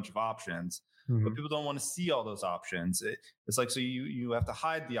you a bunch of options. Mm-hmm. But people don't want to see all those options. It's like, so you have to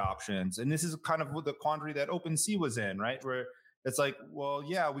hide the options. And this is kind of what the quandary that OpenSea was in, right? Where it's like, well,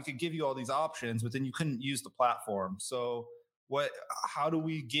 yeah, we could give you all these options, but then you couldn't use the platform. So how do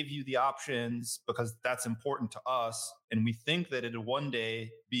we give you the options? Because that's important to us. And we think that it'll one day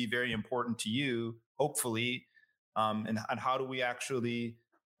be very important to you, hopefully. And how do we actually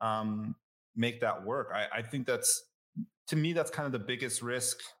make that work? I think to me, that's kind of the biggest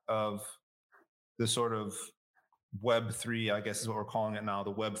risk of the sort of Web3, I guess is what we're calling it now,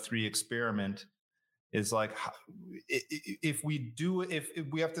 the Web3 experiment, is like, if we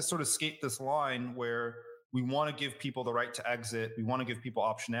have to sort of skate this line where we want to give people the right to exit, we want to give people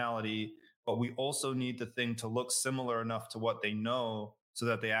optionality, but we also need the thing to look similar enough to what they know so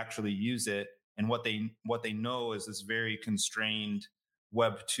that they actually use it. And what they know is this very constrained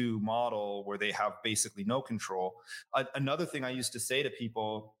Web 2 model where they have basically no control. Another thing I used to say to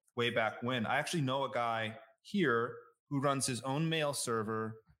people way back when, I actually know a guy here who runs his own mail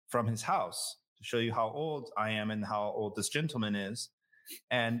server from his house, to show you how old I am and how old this gentleman is.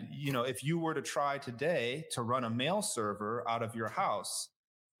 And, you know, if you were to try today to run a mail server out of your house,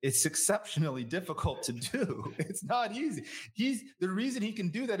 it's exceptionally difficult to do. It's not easy. The reason he can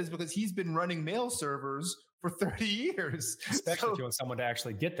do that is because he's been running mail servers for 30 years. Especially if you want someone to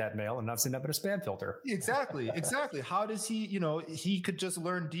actually get that mail and not send up in a spam filter. Exactly. How does he, he could just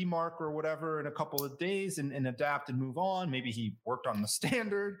learn DMARC or whatever in a couple of days and adapt and move on. Maybe he worked on the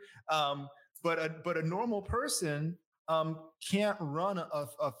standard. But a normal person can't run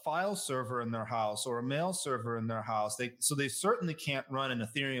a file server in their house or a mail server in their house. They certainly can't run an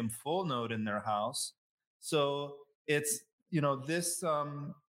Ethereum full node in their house. So it's, this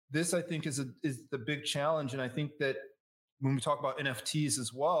I think is the big challenge. And I think that when we talk about NFTs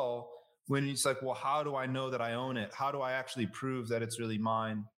as well, when it's like, well, how do I know that I own it? How do I actually prove that it's really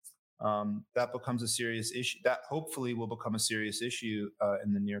mine? That becomes a serious issue. That hopefully will become a serious issue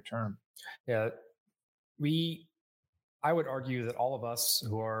in the near term. Yeah, I would argue that all of us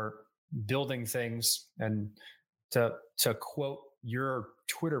who are building things, and to quote your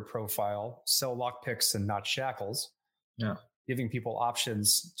Twitter profile, sell lockpicks and not shackles. Yeah, giving people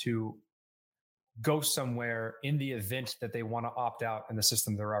options to go somewhere in the event that they want to opt out in the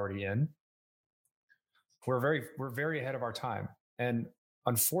system they're already in. We're very ahead of our time, and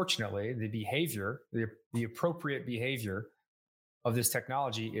unfortunately, the behavior, the appropriate behavior of this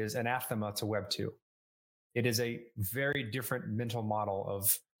technology is anathema to Web 2. It is a very different mental model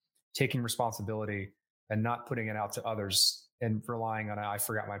of taking responsibility and not putting it out to others and relying on I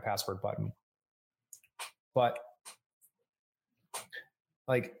forgot my password button. But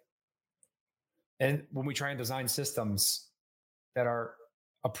and when we try and design systems that are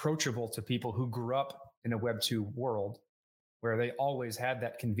approachable to people who grew up in a Web 2 world where they always had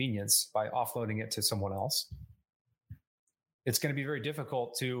that convenience by offloading it to someone else, it's going to be very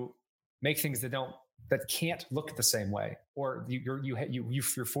difficult to make things that can't look the same way, or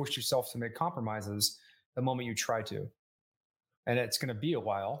you're forced yourself to make compromises the moment you try to. And it's going to be a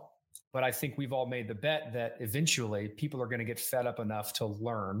while, but I think we've all made the bet that eventually people are going to get fed up enough to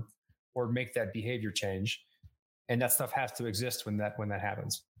learn or make that behavior change. And that stuff has to exist when that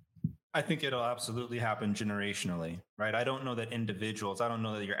happens. I think it'll absolutely happen generationally, right? I don't know that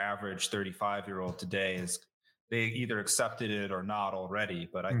your average 35-year-old today they either accepted it or not already.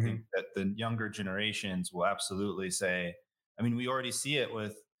 But I think that the younger generations will absolutely say, I mean, we already see it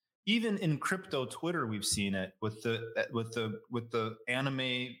even in crypto Twitter, we've seen it with the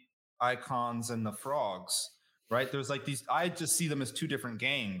anime icons and the frogs, right? There's like these, I just see them as two different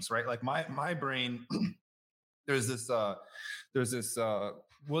gangs, right? Like my brain, there's this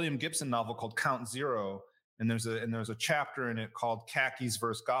William Gibson novel called Count Zero. And there's a chapter in it called Khakis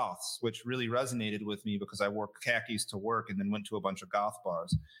versus Goths, which really resonated with me because I wore khakis to work and then went to a bunch of goth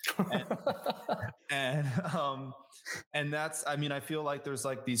bars. And that's, I mean, I feel like there's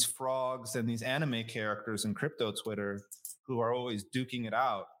like these frogs and these anime characters in crypto Twitter who are always duking it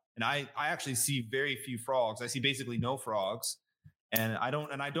out. And I actually see very few frogs. I see basically no frogs. And I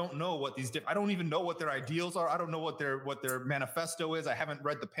don't know what I don't even know what their ideals are. I don't know what their manifesto is. I haven't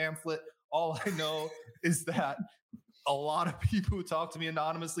read the pamphlet. All I know is that a lot of people who talk to me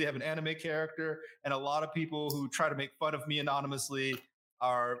anonymously have an anime character, and a lot of people who try to make fun of me anonymously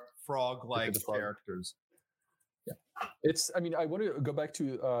are frog-like characters. Yeah, I want to go back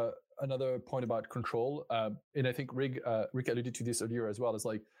to another point about control, and I think Rick alluded to this earlier as well. Is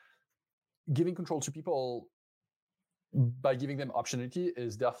like giving control to people by giving them optionality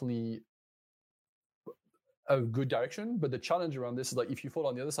is definitely a good direction, but the challenge around this is like if you fall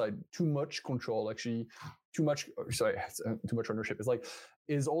on the other side, too much control, actually too much ownership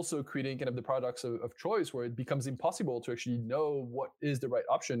is also creating kind of the paradox of choice, where it becomes impossible to actually know what is the right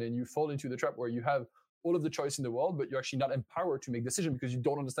option, and you fall into the trap where you have all of the choice in the world, but you're actually not empowered to make decisions because you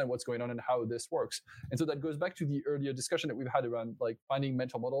don't understand what's going on and how this works. And so that goes back to the earlier discussion that we've had around like finding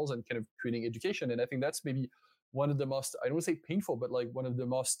mental models and kind of creating education. And I think that's maybe one of the most, I don't want to say painful, but like one of the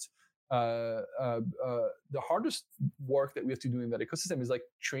most the hardest work that we have to do in that ecosystem is like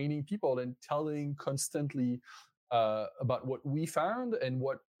training people and telling constantly about what we found and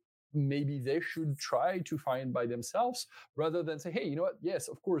what maybe they should try to find by themselves, rather than say, hey, you know what, yes,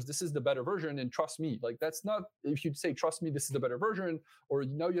 of course, this is the better version and trust me. Like that's not, if you say trust me, this is the better version, or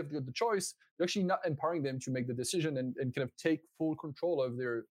now you have the choice, you're actually not empowering them to make the decision and kind of take full control of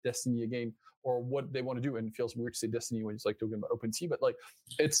their destiny again, or what they want to do. And it feels weird to say destiny when it's like talking about OpenSea, but like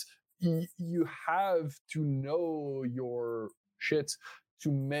it's, you have to know your shit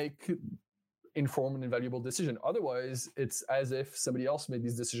to make informed and valuable decision. Otherwise, it's as if somebody else made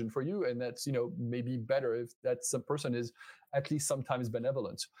this decision for you, and that's, you know, maybe better if that some person is at least sometimes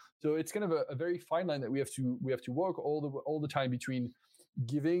benevolent. So it's kind of a very fine line that we have to work all the time between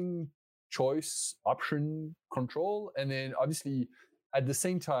giving choice, option, control, and then obviously at the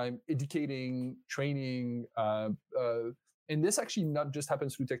same time educating, training, and this actually not just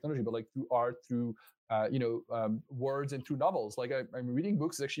happens through technology, but like through art, through words, and through novels. Like I'm reading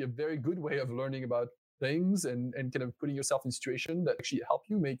books is actually a very good way of learning about things and kind of putting yourself in situations that actually help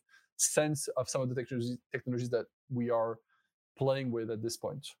you make sense of some of the technologies that we are playing with at this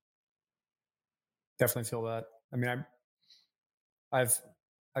point. Definitely feel that. I mean, I've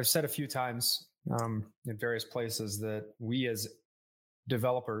said a few times in various places that we as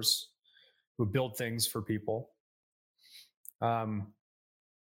developers who build things for people,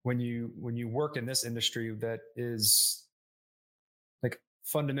 when you work in this industry that is like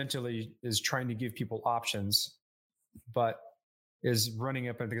fundamentally is trying to give people options, but is running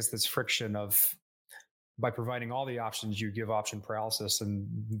up against this friction of, by providing all the options, you give option paralysis and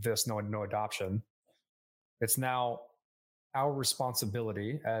this no adoption. It's now our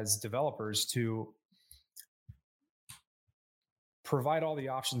responsibility as developers to provide all the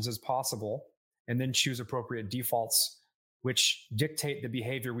options as possible and then choose appropriate defaults which dictate the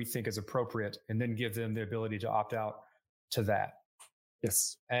behavior we think is appropriate, and then give them the ability to opt out to that.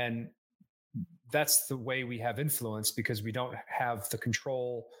 Yes. And that's the way we have influence, because we don't have the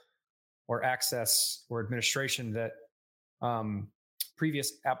control or access or administration that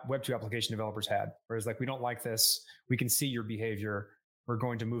previous Web2 application developers had. Whereas like, we don't like this, we can see your behavior, we're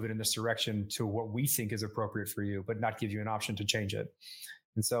going to move it in this direction to what we think is appropriate for you, but not give you an option to change it.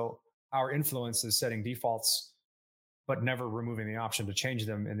 And so our influence is setting defaults, but never removing the option to change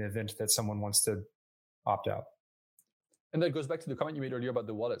them in the event that someone wants to opt out. And that goes back to the comment you made earlier about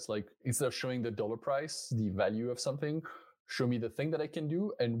the wallets. Like, instead of showing the dollar price, the value of something, show me the thing that I can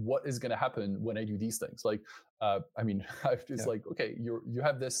do and what is going to happen when I do these things. Like, it's like, okay, you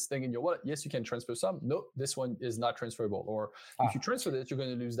have this thing in your wallet. Yes, you can transfer some. No, this one is not transferable. Or if you transfer this, you're going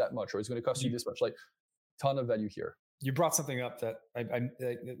to lose that much, or it's going to cost you this much. Like, ton of value here. You brought something up that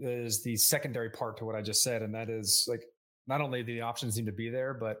is the secondary part to what I just said. And that is like, not only the options need to be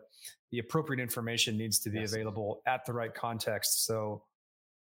there, but the appropriate information needs to be available at the right context. So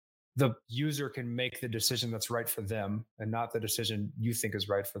the user can make the decision that's right for them and not the decision you think is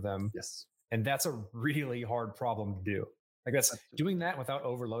right for them. Yes. And that's a really hard problem to do. Like, that's doing that without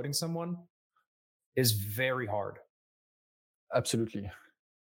overloading someone is very hard. Absolutely.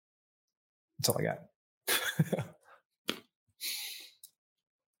 That's all I got.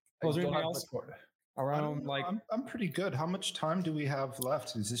 Was there anything else around? Like, I'm pretty good. How much time do we have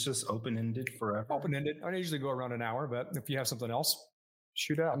left? Is this just open-ended forever? Open-ended. I usually go around an hour, but if you have something else,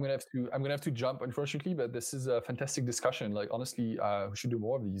 shoot out. I'm gonna have to jump, unfortunately, but this is a fantastic discussion. Like, honestly, we should do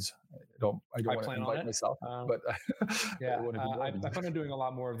more of these. I don't want to invite myself, but I plan on doing a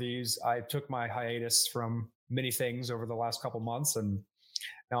lot more of these. I took my hiatus from many things over the last couple months, and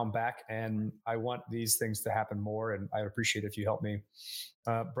now I'm back, and I want these things to happen more. And I'd appreciate if you help me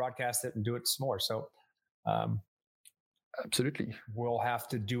broadcast it and do it some more. So Absolutely. We'll have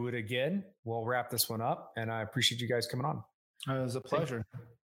to do it again. We'll wrap this one up, and I appreciate you guys coming on. It was a pleasure.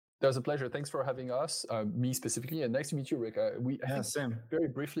 That was a pleasure. Thanks for having us, me specifically, and nice to meet you, Rick. I think Same. very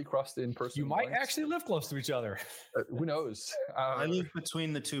briefly crossed in person. You might once. actually live close to each other. Who knows? I live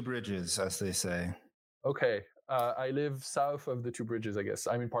between the two bridges, as they say. Okay. I live south of the two bridges, I guess.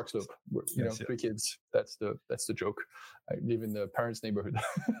 I'm in Park Slope. Yes, 3 kids. That's the joke. I live in the parents' neighborhood.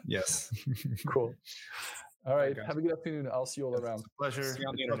 Yes. Cool. All right. guys. Have a good afternoon. I'll see you all around. Pleasure. See you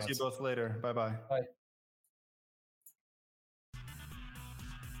on the Talk to you internet. both later. Bye-bye. Bye.